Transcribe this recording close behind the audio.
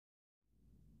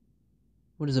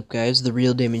What is up, guys? The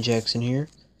real Damon Jackson here.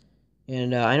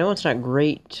 And I know it's not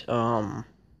great. I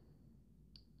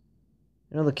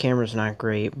know the camera's not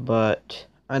great, but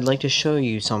I'd like to show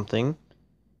you something.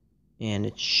 And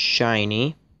it's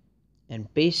shiny.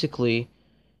 And basically,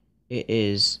 it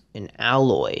is an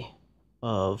alloy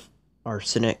of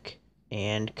arsenic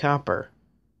and copper.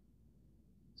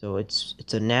 So it's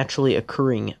a naturally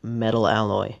occurring metal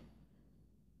alloy.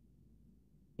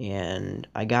 And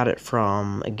I got it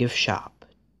from a gift shop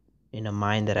in a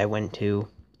mine that I went to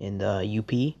in the UP,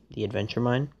 the adventure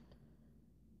mine.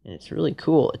 And it's really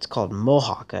cool. It's called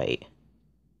Mohawkite.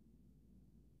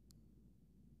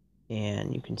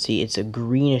 And you can see it's a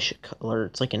greenish color.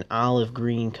 It's like an olive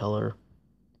green color.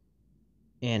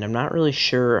 And I'm not really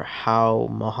sure how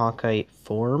Mohawkite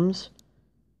forms,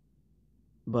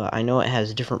 but I know it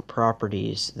has different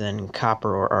properties than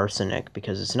copper or arsenic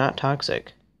because it's not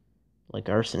toxic like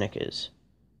arsenic is.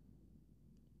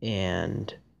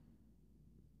 And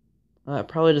it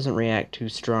probably doesn't react too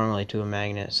strongly to a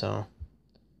magnet, so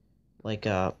like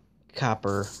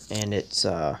copper and its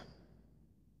the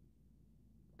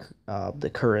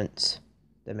currents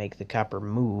that make the copper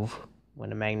move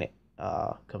when a magnet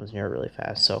comes near it really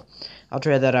fast. So I'll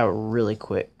try that out really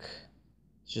quick.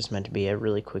 It's just meant to be a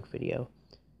really quick video.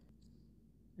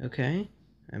 Okay,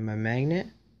 and my magnet.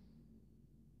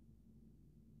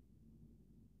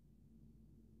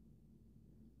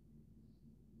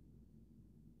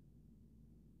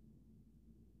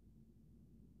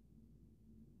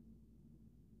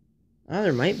 Oh,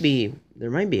 there might be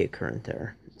a current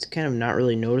there. It's kind of not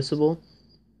really noticeable.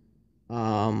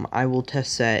 I will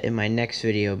test that in my next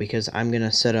video because I'm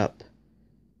gonna set up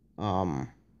my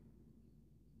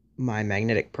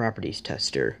magnetic properties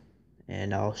tester,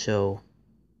 and I'll show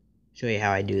you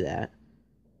how I do that.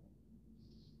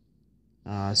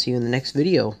 See you in the next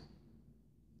video.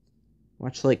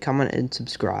 Watch, like, comment, and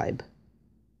subscribe.